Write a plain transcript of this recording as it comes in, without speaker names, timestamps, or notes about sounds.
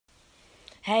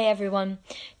Hey everyone,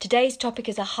 today's topic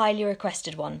is a highly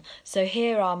requested one, so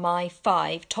here are my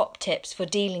 5 top tips for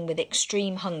dealing with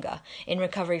extreme hunger in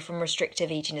recovery from restrictive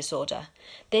eating disorder.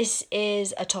 This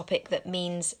is a topic that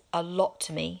means a lot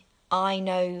to me. I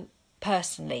know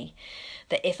personally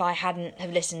that if I hadn't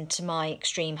have listened to my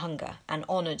extreme hunger and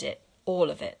honoured it,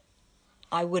 all of it,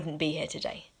 I wouldn't be here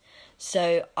today.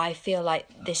 So I feel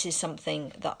like this is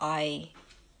something that I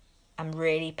am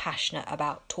really passionate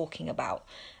about talking about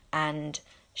and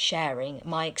sharing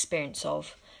my experience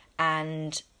of,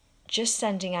 and just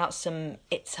sending out some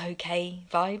it's okay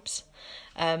vibes.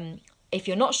 If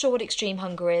you're not sure what extreme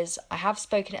hunger is, I have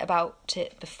spoken about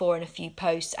it before in a few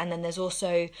posts, and then there's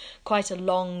also quite a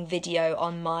long video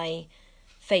on my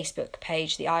Facebook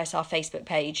page, the ISR Facebook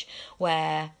page,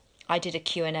 where I did a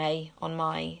Q&A on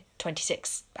my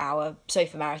 26-hour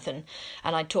sofa marathon,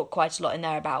 and I talked quite a lot in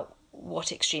there about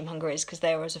what extreme hunger is, because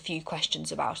there was a few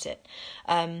questions about it.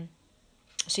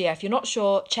 So yeah, if you're not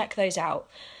sure, check those out.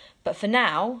 But for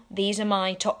now, these are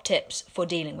my top tips for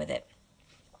dealing with it.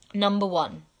 Number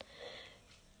 1,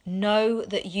 know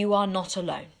that you are not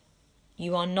alone.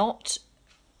 You are not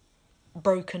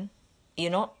broken.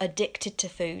 You're not addicted to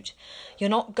food. You're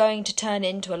not going to turn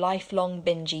into a lifelong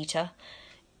binge eater.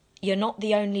 You're not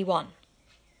the only one.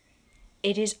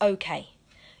 It is okay.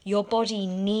 Your body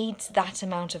needs that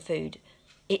amount of food.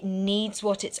 It needs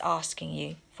what it's asking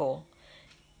you for.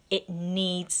 It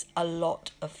needs a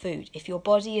lot of food. If your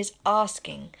body is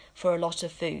asking for a lot of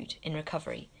food in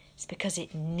recovery, it's because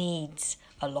it needs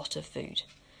a lot of food.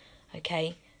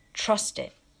 Okay? Trust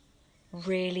it.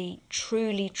 Really,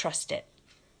 truly trust it.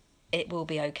 It will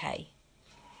be okay.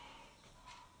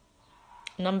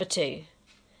 Number 2,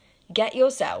 get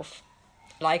yourself,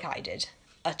 like I did,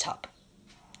 a tub.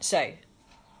 So,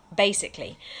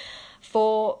 basically,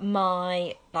 for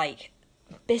my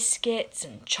biscuits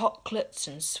and chocolates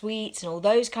and sweets and all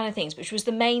those kind of things, which was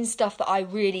the main stuff that I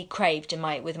really craved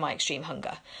with my extreme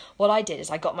hunger, what I did is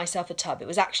I got myself a tub. It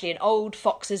was actually an old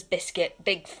Fox's biscuit,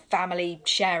 big family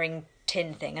sharing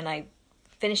tin thing, and I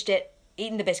finished it,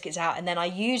 eating the biscuits out, and then I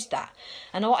used that.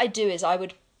 And what I'd do is I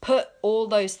would put all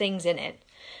those things in it,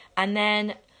 and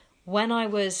then when I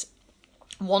was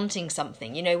wanting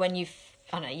something, when you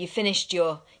finished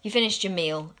your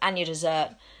meal and your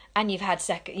dessert, and you've had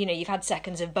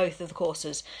seconds of both of the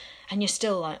courses, and you're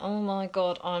still like, oh my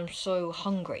god, I'm so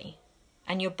hungry,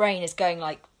 and your brain is going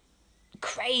like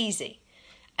crazy,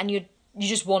 and you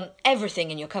just want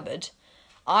everything in your cupboard.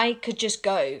 I could just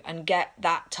go and get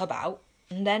that tub out,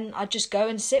 and then I'd just go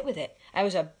and sit with it. It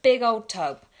was a big old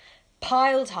tub,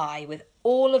 piled high with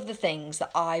all of the things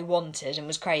that I wanted and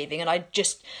was craving. And I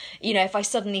just, if I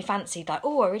suddenly fancied I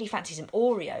really fancy some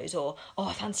Oreos, or,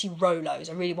 I fancy Rolos,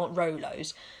 I really want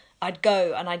Rolos, I'd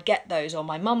go and I'd get those, or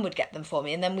my mum would get them for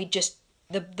me. And then we'd just,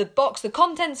 the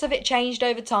contents of it changed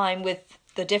over time with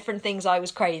the different things I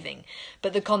was craving,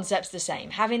 but the concept's the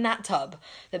same. Having that tub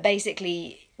that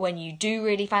basically, when you do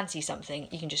really fancy something,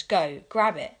 you can just go,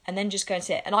 grab it, and then just go and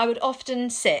sit. And I would often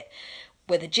sit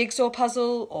with a jigsaw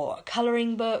puzzle or a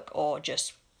colouring book, or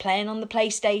just playing on the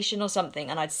PlayStation or something,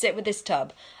 and I'd sit with this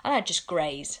tub and I'd just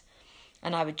graze,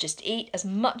 and I would just eat as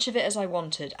much of it as I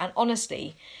wanted. And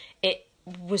honestly, it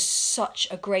was such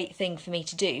a great thing for me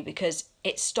to do, because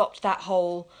it stopped that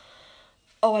whole,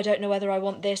 I don't know whether I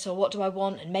want this, or what do I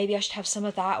want, and maybe I should have some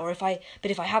of that, or if I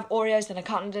have Oreos then I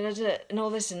can't, and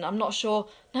all this, and I'm not sure.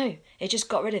 No, it just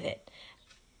got rid of it.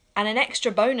 And an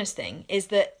extra bonus thing is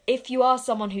that if you are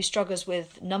someone who struggles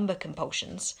with number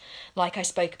compulsions, like I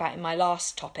spoke about in my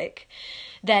last topic,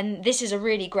 then this is a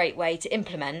really great way to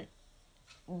implement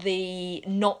the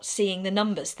not seeing the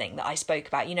numbers thing that I spoke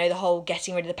about, the whole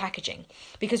getting rid of the packaging.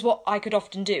 Because what I could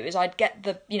often do is I'd get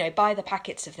buy the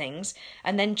packets of things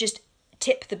and then just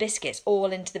tip the biscuits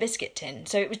all into the biscuit tin.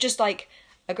 So it was just like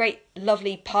a great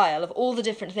lovely pile of all the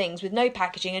different things with no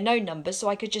packaging and no numbers, so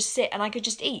I could just sit and I could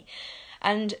just eat.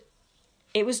 And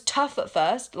it was tough at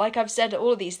first. Like I've said,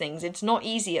 all of these things, it's not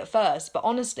easy at first. But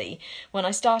honestly, when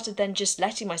I started then just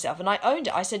letting myself, and I owned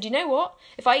it, I said, you know what?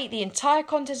 If I eat the entire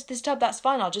contents of this tub, that's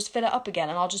fine. I'll just fill it up again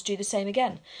and I'll just do the same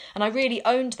again. And I really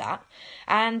owned that.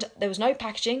 And there was no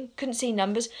packaging, couldn't see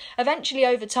numbers. Eventually,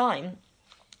 over time,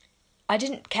 I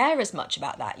didn't care as much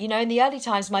about that. In the early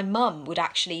times, my mum would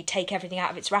actually take everything out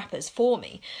of its wrappers for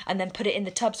me and then put it in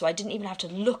the tub, so I didn't even have to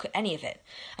look at any of it.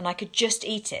 And I could just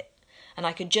eat it. And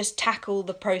I could just tackle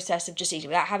the process of just eating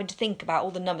without having to think about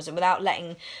all the numbers, and without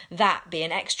letting that be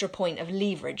an extra point of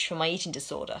leverage for my eating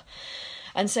disorder.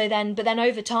 And so then, but then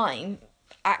over time,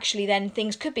 actually then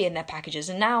things could be in their packages.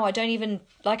 And now I don't even,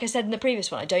 like I said in the previous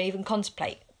one, I don't even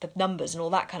contemplate the numbers and all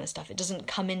that kind of stuff. It doesn't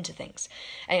come into things.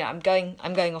 Anyway, I'm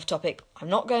going off topic. I'm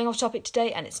not going off topic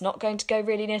today, and it's not going to go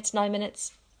really near to 9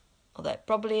 minutes. Although it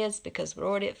probably is, because we're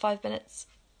already at 5 minutes.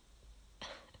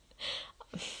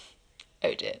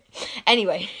 Oh dear.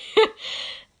 Anyway,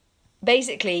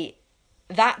 basically,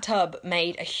 that tub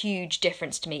made a huge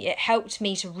difference to me. It helped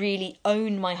me to really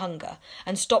own my hunger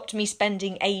and stopped me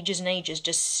spending ages and ages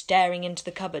just staring into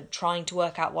the cupboard trying to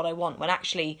work out what I want, when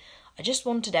actually I just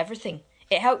wanted everything.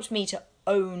 It helped me to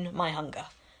own my hunger.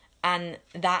 And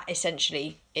that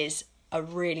essentially is a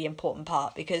really important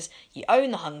part, because you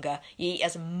own the hunger, you eat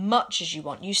as much as you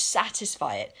want, you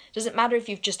satisfy it. It doesn't matter if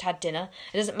you've just had dinner.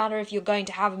 It doesn't matter if you're going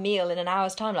to have a meal in an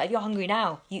hour's time. Like, if you're hungry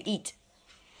now, you eat.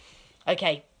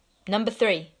 Okay. Number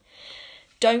 3,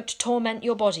 don't torment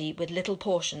your body with little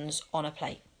portions on a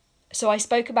plate. So I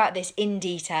spoke about this in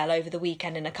detail over the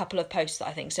weekend in a couple of posts,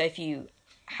 I think. So if you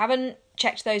haven't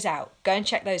checked those out, go and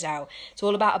check those out. It's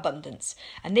all about abundance.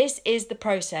 And this is the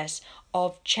process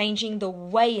of changing the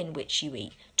way in which you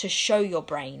eat to show your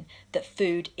brain that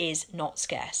food is not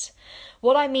scarce.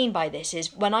 What I mean by this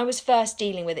is, when I was first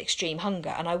dealing with extreme hunger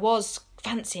and I was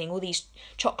fancying all these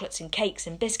chocolates and cakes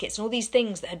and biscuits and all these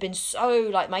things that had been so,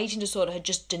 like, my eating disorder had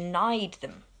just denied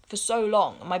them for so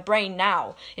long, and my brain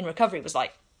now in recovery was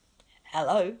like,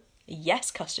 hello,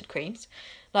 yes, custard creams,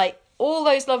 like all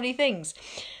those lovely things.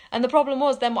 And the problem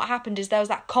was, then what happened is there was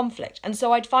that conflict, and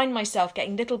so I'd find myself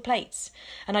getting little plates,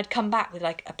 and I'd come back with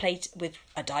like a plate with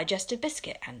a digestive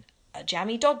biscuit and a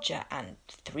jammy dodger and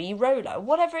 3 roller,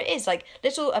 whatever it is, like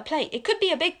a plate. It could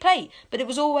be a big plate, but it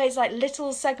was always like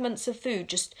little segments of food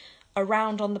just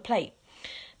around on the plate.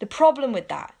 The problem with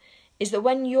that is that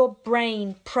when your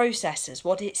brain processes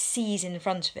what it sees in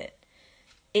front of it,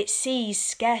 it sees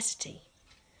scarcity.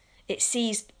 It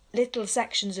sees little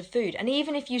sections of food. And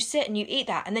even if you sit and you eat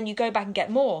that and then you go back and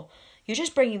get more, you're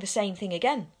just bringing the same thing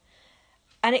again.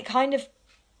 And it kind of,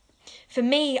 for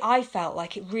me, I felt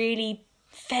like it really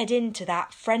fed into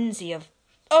that frenzy of,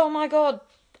 oh my God,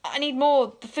 I need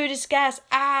more, the food is scarce,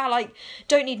 like,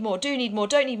 don't need more, do need more,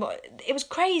 don't need more. It was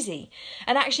crazy.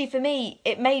 And actually for me,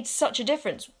 it made such a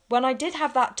difference when I did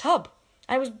have that tub.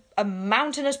 And it was a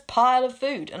mountainous pile of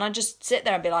food, and I'd just sit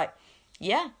there and be like,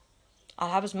 yeah,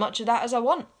 I'll have as much of that as I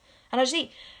want. And I just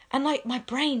eat. And like, my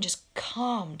brain just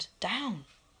calmed down.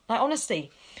 Like,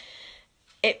 honestly,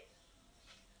 it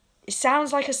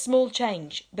sounds like a small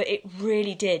change, but it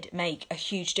really did make a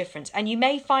huge difference. And you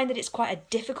may find that it's quite a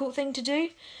difficult thing to do.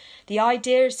 The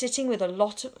idea of sitting with a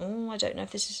lot of... I don't know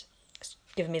if this is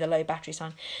giving me the low battery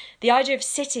sign. The idea of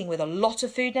sitting with a lot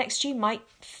of food next to you might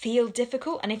feel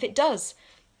difficult. And if it does,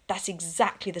 that's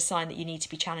exactly the sign that you need to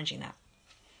be challenging that.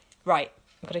 Right,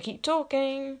 I've got to keep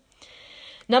talking.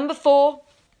 Number 4,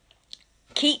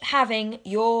 keep having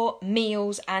your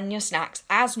meals and your snacks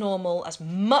as normal, as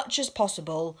much as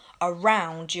possible,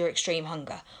 around your extreme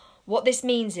hunger. What this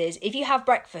means is, if you have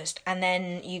breakfast and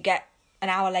then you get an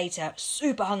hour later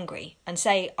super hungry, and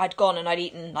say I'd gone and I'd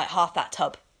eaten like half that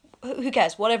tub, who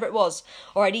cares, whatever it was,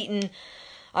 or I'd eaten,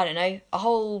 I don't know, a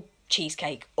whole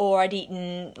cheesecake, or I'd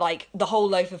eaten like the whole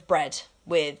loaf of bread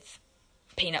with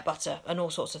peanut butter and all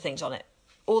sorts of things on it,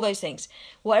 all those things,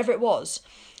 whatever it was,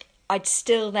 I'd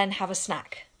still then have a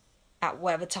snack at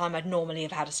whatever time I'd normally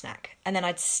have had a snack. And then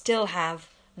I'd still have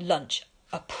lunch,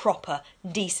 a proper,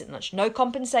 decent lunch. No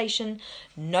compensation,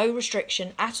 no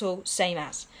restriction at all, same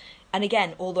as. And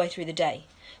again, all the way through the day.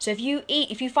 So if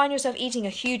you find yourself eating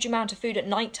a huge amount of food at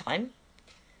night time,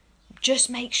 just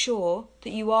make sure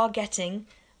that you are getting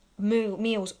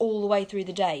meals all the way through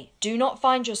the day. Do not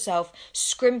find yourself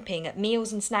scrimping at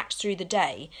meals and snacks through the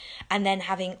day and then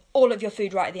having all of your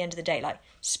food right at the end of the day. Like,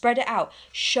 spread it out.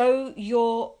 Show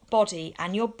your body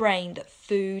and your brain that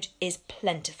food is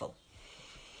plentiful.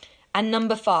 And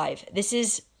number 5, this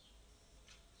is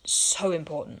so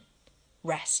important.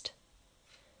 Rest.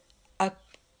 A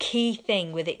key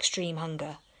thing with extreme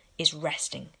hunger is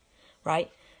resting,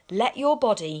 right? Let your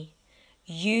body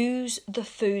use the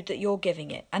food that you're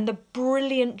giving it and the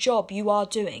brilliant job you are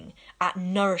doing at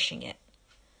nourishing it.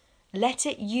 Let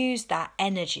it use that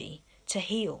energy to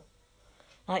heal.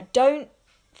 Like, don't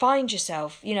find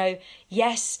yourself,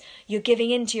 yes, you're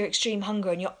giving into your extreme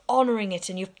hunger and you're honouring it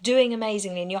and you're doing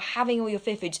amazingly and you're having all your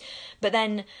foods, but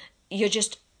then you're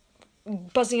just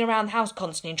buzzing around the house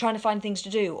constantly and trying to find things to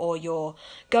do, or you're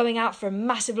going out for a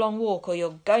massive long walk, or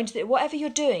you're going to whatever you're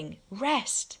doing,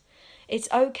 rest. It's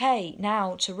okay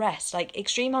now to rest. Like,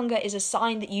 extreme hunger is a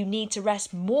sign that you need to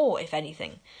rest more, if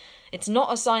anything. It's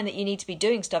not a sign that you need to be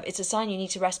doing stuff. It's a sign you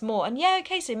need to rest more. And yeah,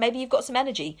 okay, so maybe you've got some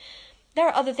energy. There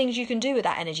are other things you can do with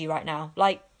that energy right now,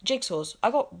 like jigsaws.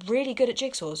 I got really good at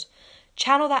jigsaws.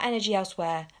 channel that energy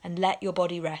elsewhere and let your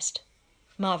body rest.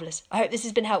 Marvellous. I hope this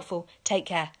has been helpful. Take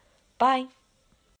care. Bye.